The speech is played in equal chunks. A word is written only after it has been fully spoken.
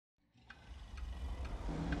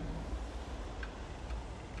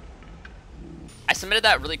submitted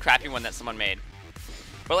that really crappy one that someone made.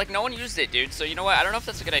 But like no one used it, dude. So you know what? I don't know if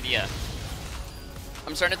that's a good idea.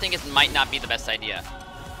 I'm starting to think it might not be the best idea.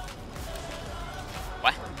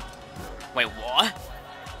 What? Wait, what?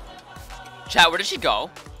 Chat, where did she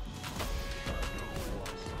go?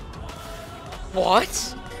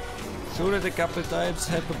 What? Shoot it a couple times,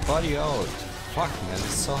 help a buddy out. Fuck man,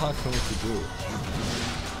 it's so hard for me to do.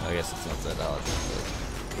 I guess it's not that hard,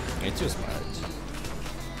 but it's just smart.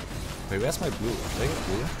 Wait, where's my blue? Did I get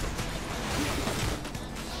blue?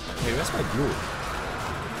 Hey, where's my blue?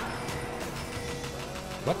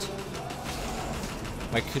 What?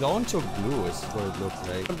 My clone took blue is what it looks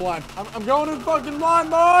like. I'm blind. I'm going in fucking blind,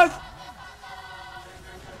 boys!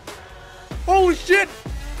 Holy shit!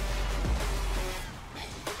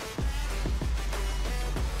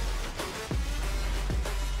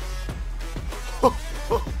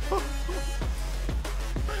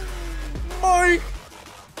 Mike!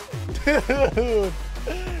 Dude!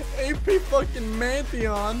 AP fucking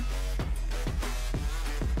Pantheon.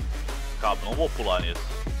 Kaapi on loppulainen.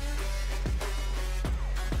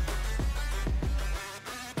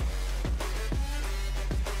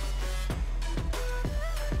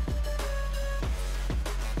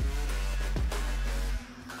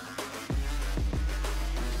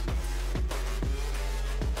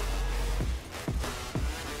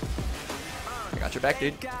 I got your back,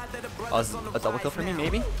 dude. Oh, a double kill for me,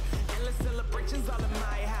 maybe?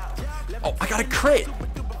 Oh, I got a crit!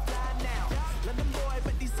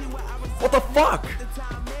 What the fuck?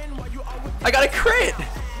 I got a crit!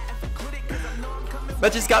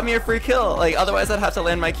 That just got me a free kill. Like, otherwise I'd have to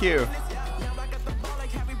land my Q.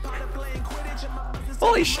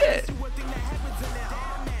 Holy shit!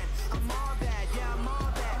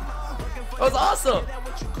 That was awesome!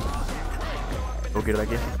 Go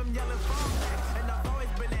aquí.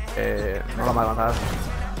 No la va a matar.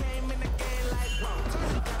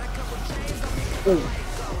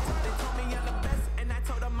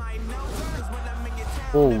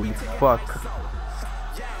 Holy fuck.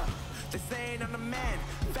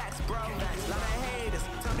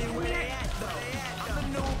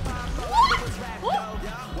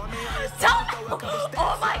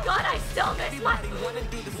 Oh my god, I still miss my...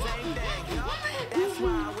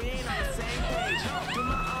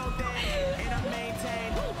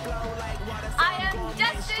 I am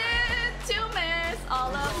destined to miss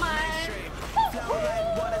all of my...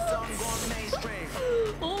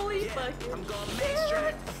 Holy fucking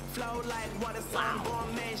shit.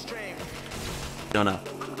 No, no.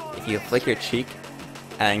 If you flick your cheek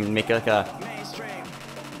and make like a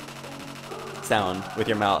sound with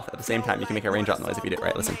your mouth at the same time, you can make a raindrop noise if you do it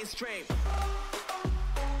right. Listen.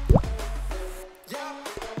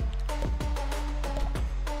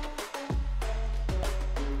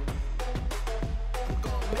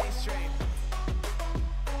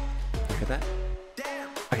 You heard that?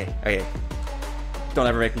 Okay, okay. Don't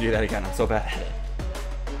ever make me do that again. I'm so bad at it.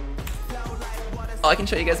 Oh, I can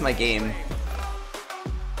show you guys my game.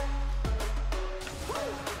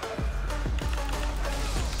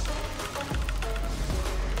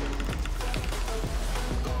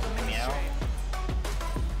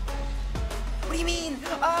 What do you mean?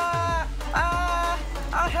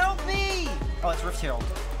 Help me! Oh, it's Rift Herald.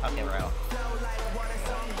 Okay, we're out.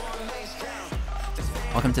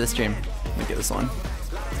 Welcome to the stream. Let me get this one.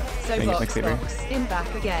 So boxbox in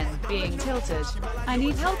back again, being tilted. I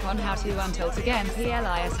need help on how to untilt again.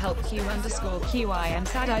 PLIS help Q_Q. I am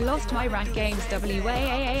sad I lost my rank games. WA.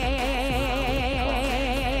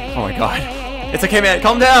 Oh my god. It's okay, man.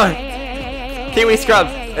 Calm down. Kiwi scrub.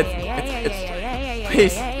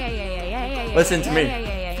 Please. Listen to me.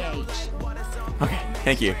 Okay,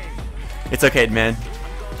 thank you. It's okay, man.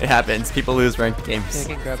 It happens. People lose ranked games.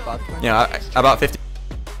 Yeah, about 50.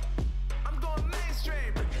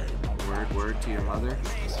 Word to your mother.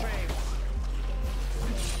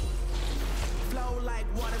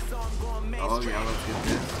 Oh yeah, let's get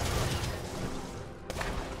this.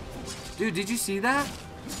 Dude, did you see that?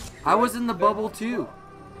 I was in the bubble too.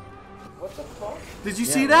 What the fuck? Did you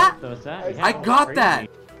see that? I got that.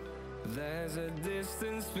 There's a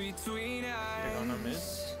distance between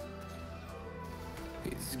us.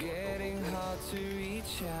 It's getting hard to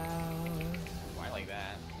reach out. Why like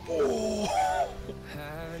that? Oh.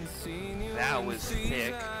 That was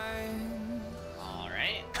sick.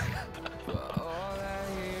 Alright.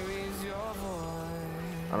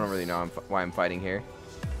 I don't really know why I'm fighting here.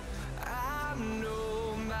 I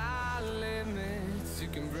know my limits. You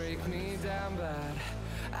can break me down, but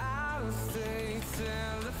I'll stay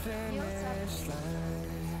till the finish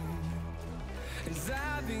line. 'Cause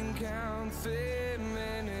I've been counting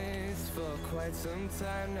minutes. minutes for quite some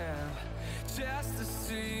time now, just to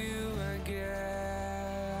see you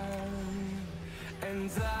again.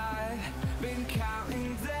 And I've been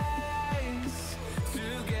counting days to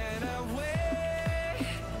get away,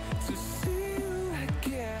 to see you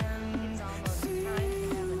again, see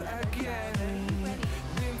you again.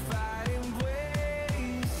 Been finding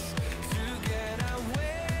ways to get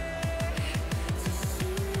away, to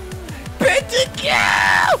see you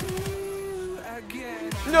again.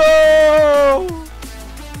 No!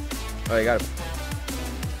 Oh, you got it.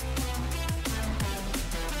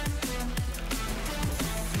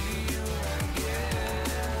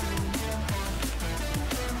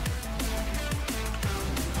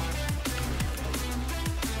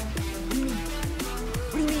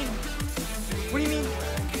 What do you mean?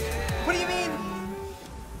 What do you mean?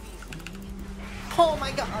 Oh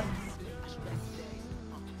my god.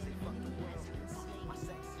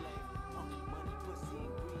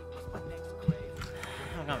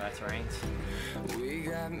 Oh no, that's ranked. We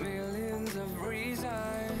got millions of reasons.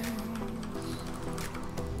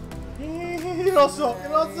 Non so,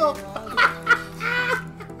 non so.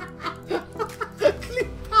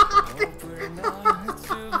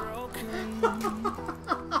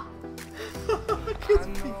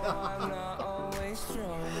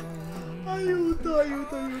 Aiuto,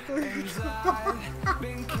 aiuto, aiuto, aiuto.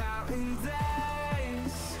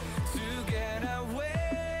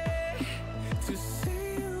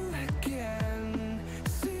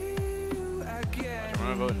 I'm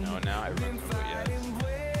gonna vote no now. Everyone can vote yes.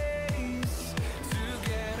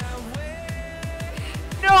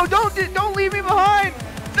 No, don't leave me behind.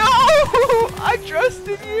 No, I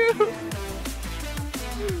trusted you.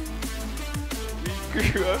 We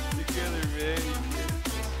grew up together, man.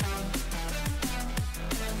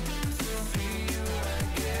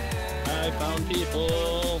 I found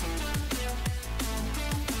people.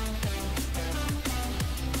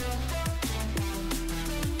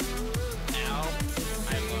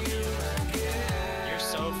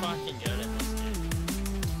 Fucking good at this game.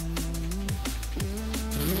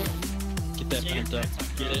 Get that Penta.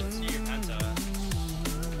 Get it. See your Penta.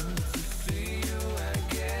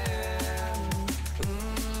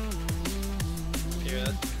 Hear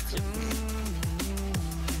that?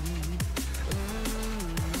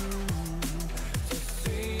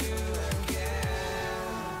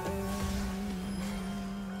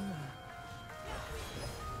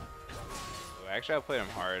 Actually, I played him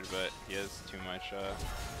hard, but he has too much to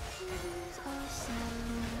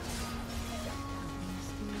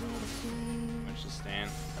stand.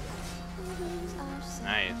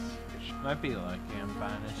 Nice. Might be lucky I'm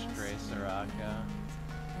finding stray Soraka.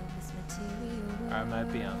 Or I might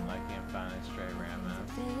be unlucky I'm finding stray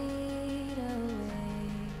Ramos.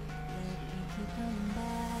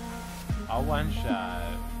 I'll one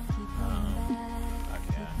shot.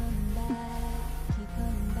 Okay.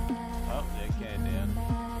 Oh, JK, dude.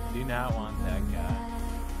 Do not want that guy.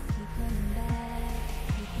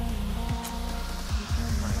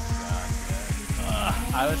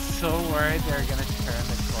 I was so worried they were gonna turn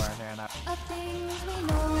the corner and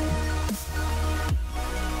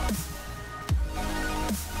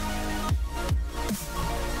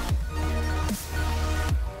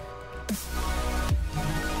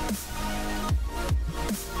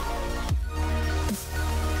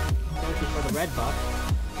Thank you for the red buff.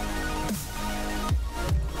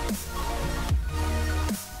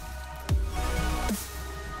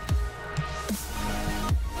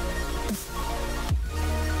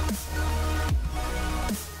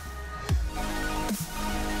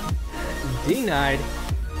 Denied.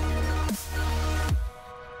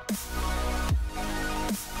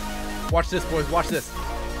 Watch this, boys. Watch this.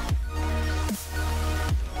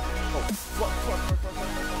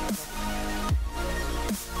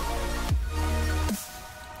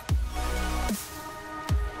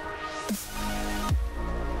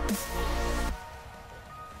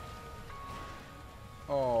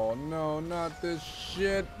 Oh no, not this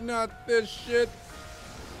shit. Not this shit.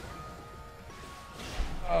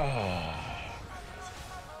 Oh.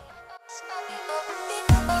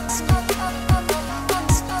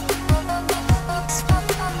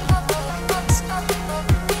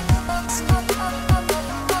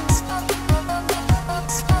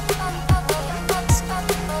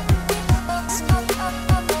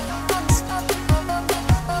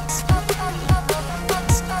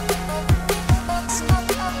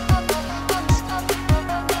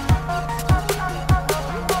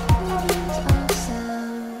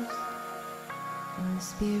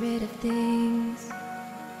 Spirit of things,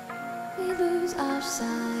 we lose our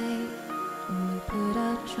sight when we put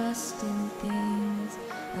our trust in things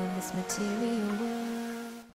of this material world.